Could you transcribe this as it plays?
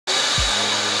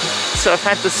So I've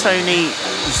had the Sony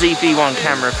ZV-1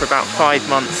 camera for about 5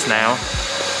 months now,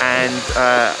 and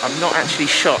I've not actually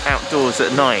shot outdoors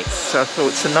at night, so I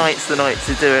thought tonight's the night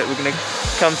to do it. We're going to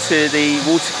come to the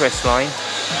Watercress Line,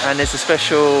 and there's a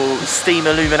special steam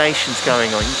illuminations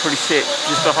going on. You can probably see it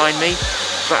just behind me,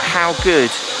 but how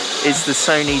good is the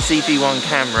Sony ZV-1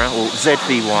 camera, or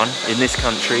ZV-1 in this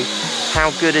country? How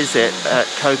good is it at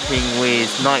coping with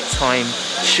nighttime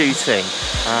shooting?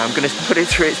 I'm going to put it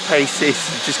through its paces.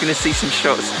 I'm just going to see some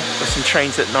shots of some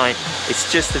trains at night.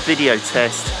 It's just a video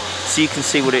test, so you can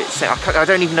see what it's. I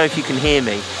don't even know if you can hear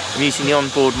me. I'm using the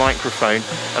onboard microphone,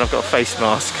 and I've got a face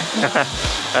mask.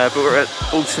 But we're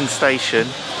at Alton station,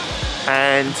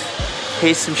 and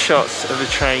here's some shots of a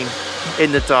train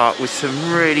in the dark with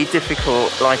some really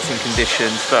difficult lighting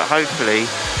conditions, but hopefully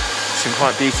some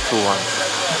quite beautiful ones.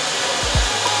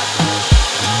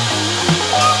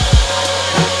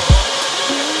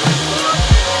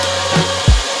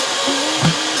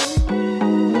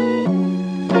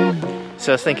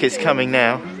 So I think it's coming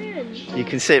now. You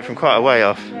can see it from quite a way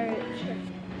off.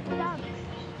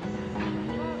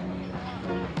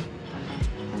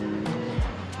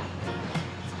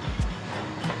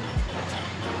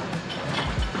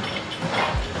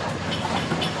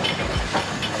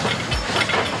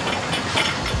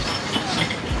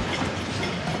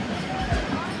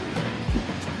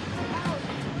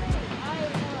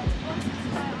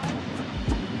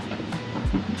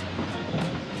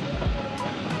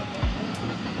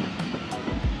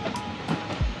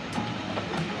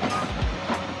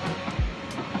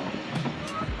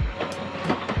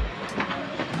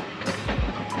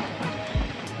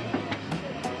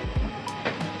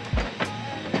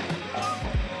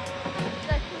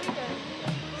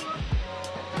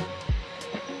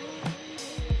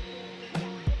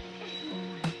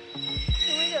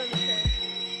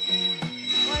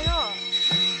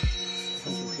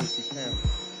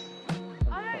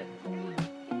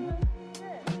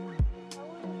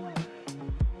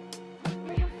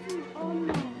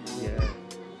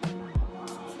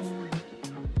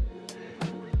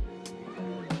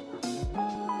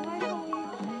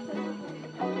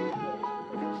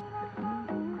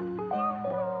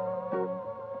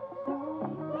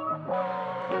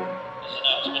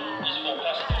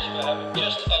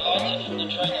 Just alighted from the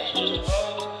train that's just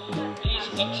arrived. Please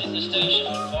exit the station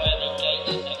via the gate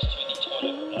next to the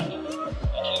toilet block.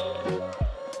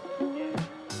 Thank you.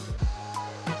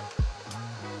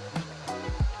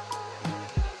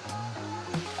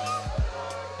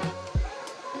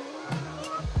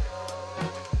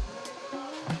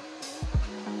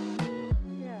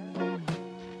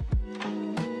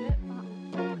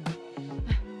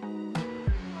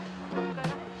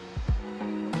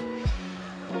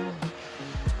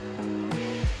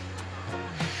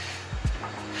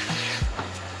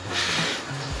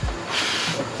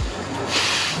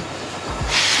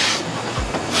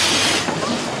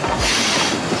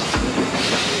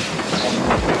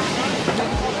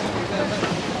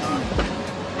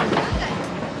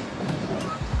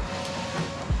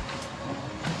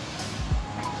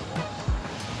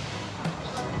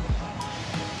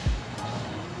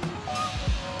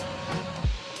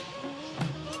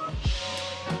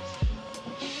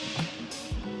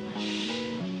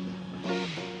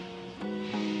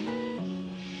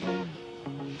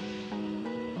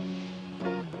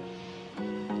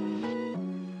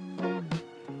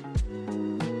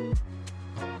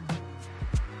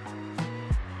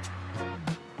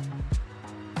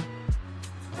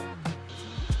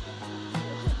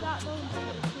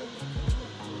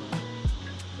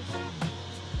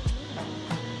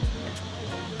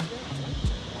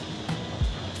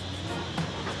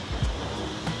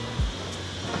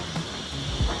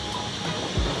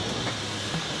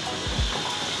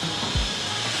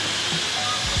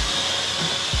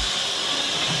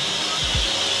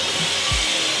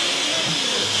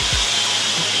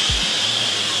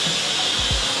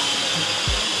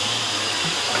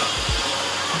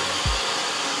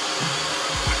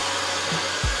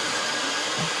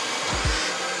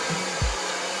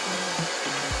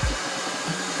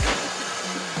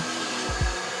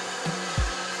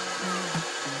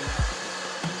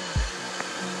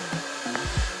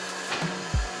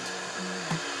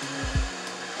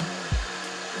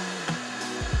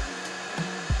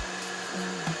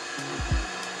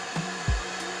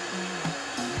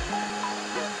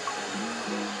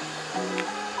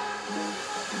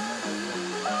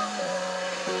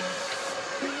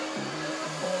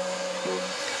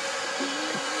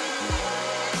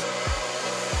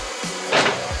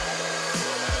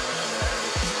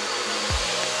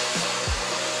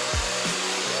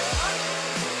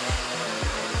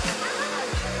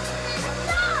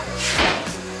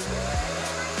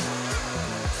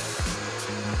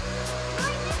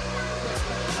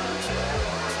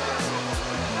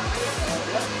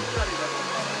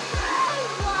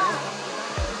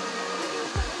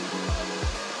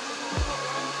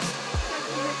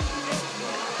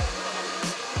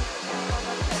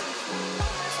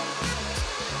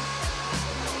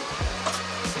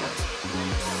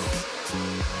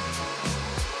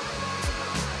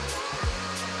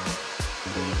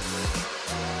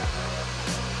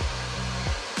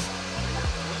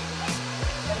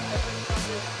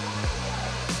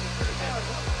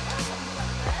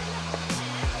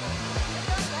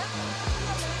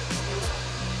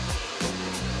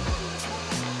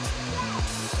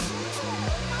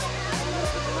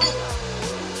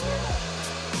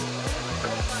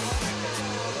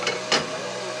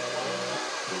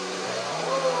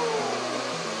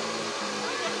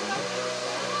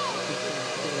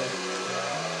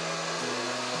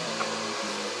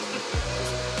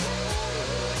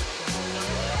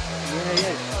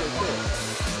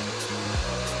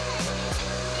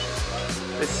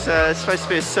 It's supposed to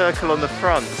be a circle on the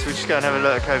front, so we'll just go and have a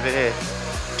look over here.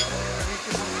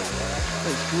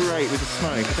 It's great with the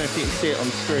smoke. I don't know if you can see it on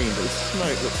screen, but the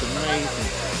smoke looks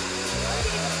amazing.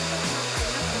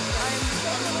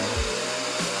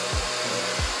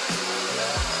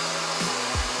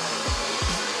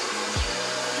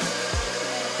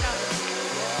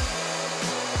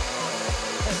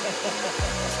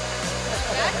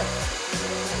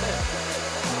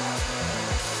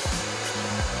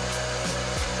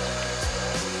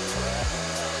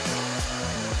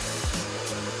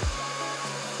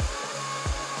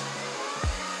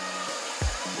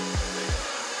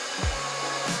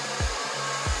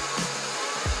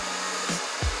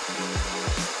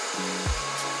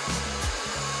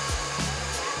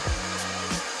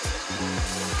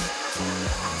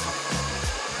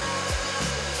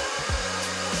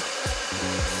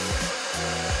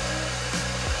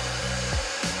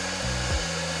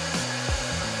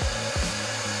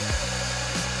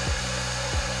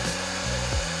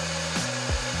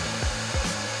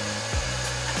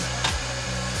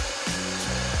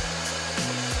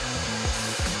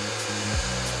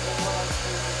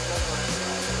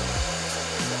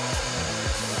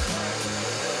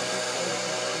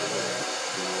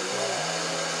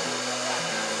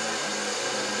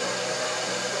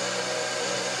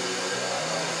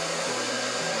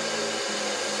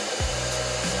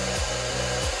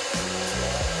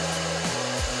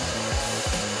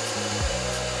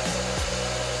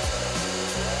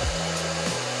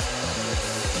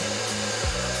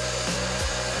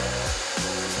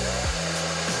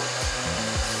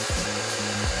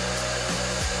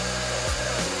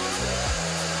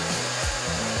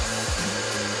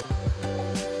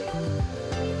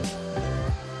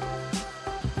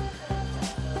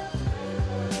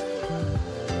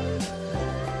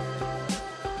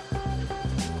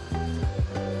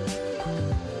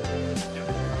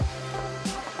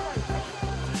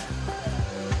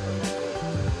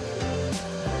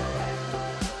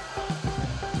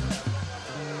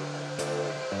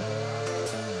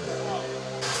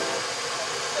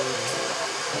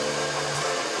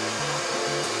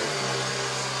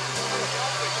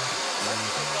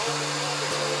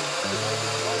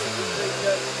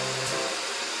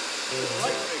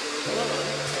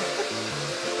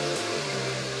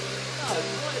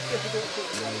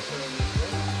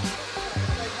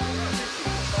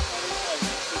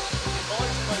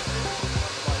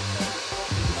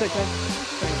 It's okay.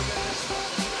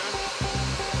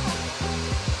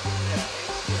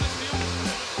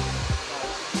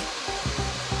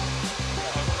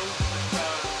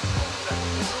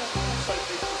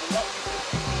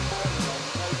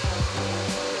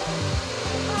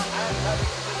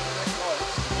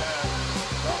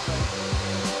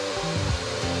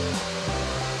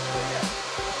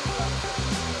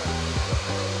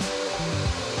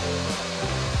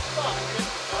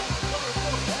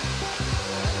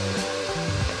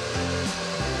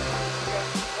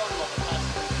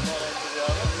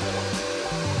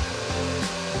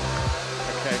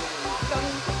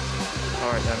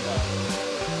 Alright then.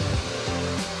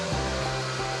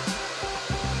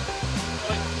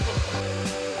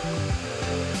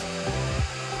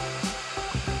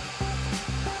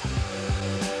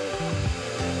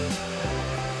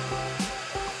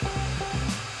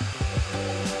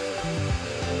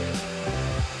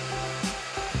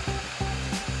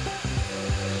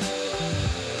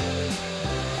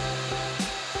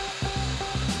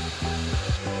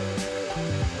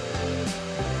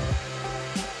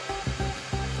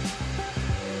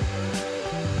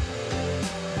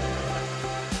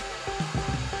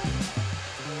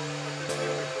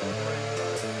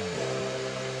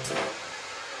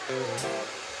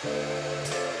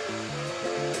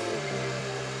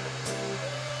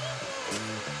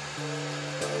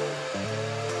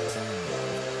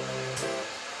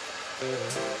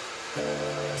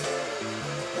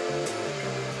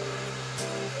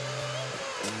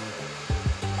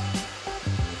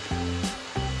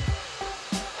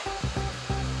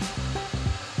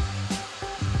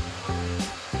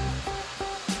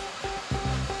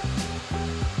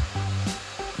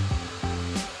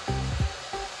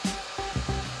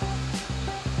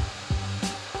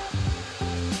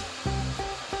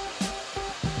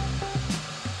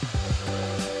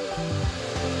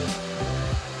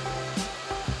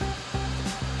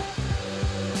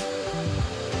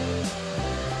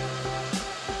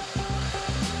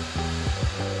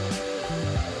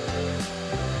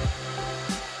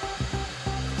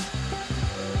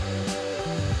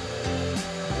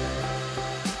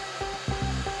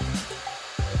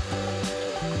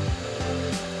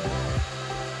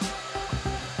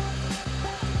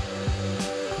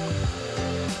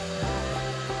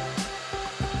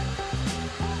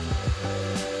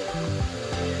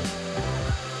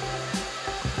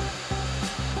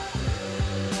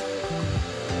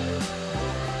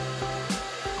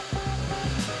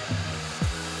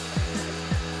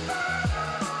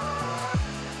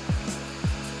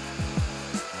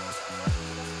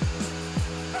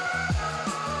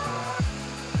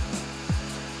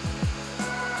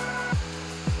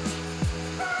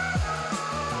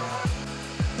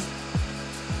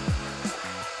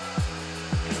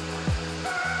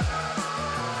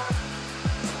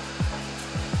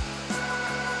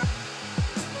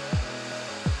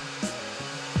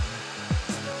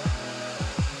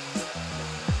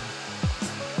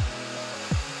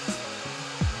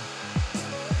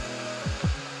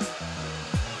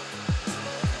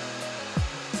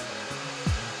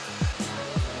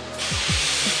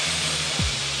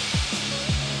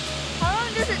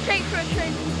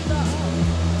 train from the start.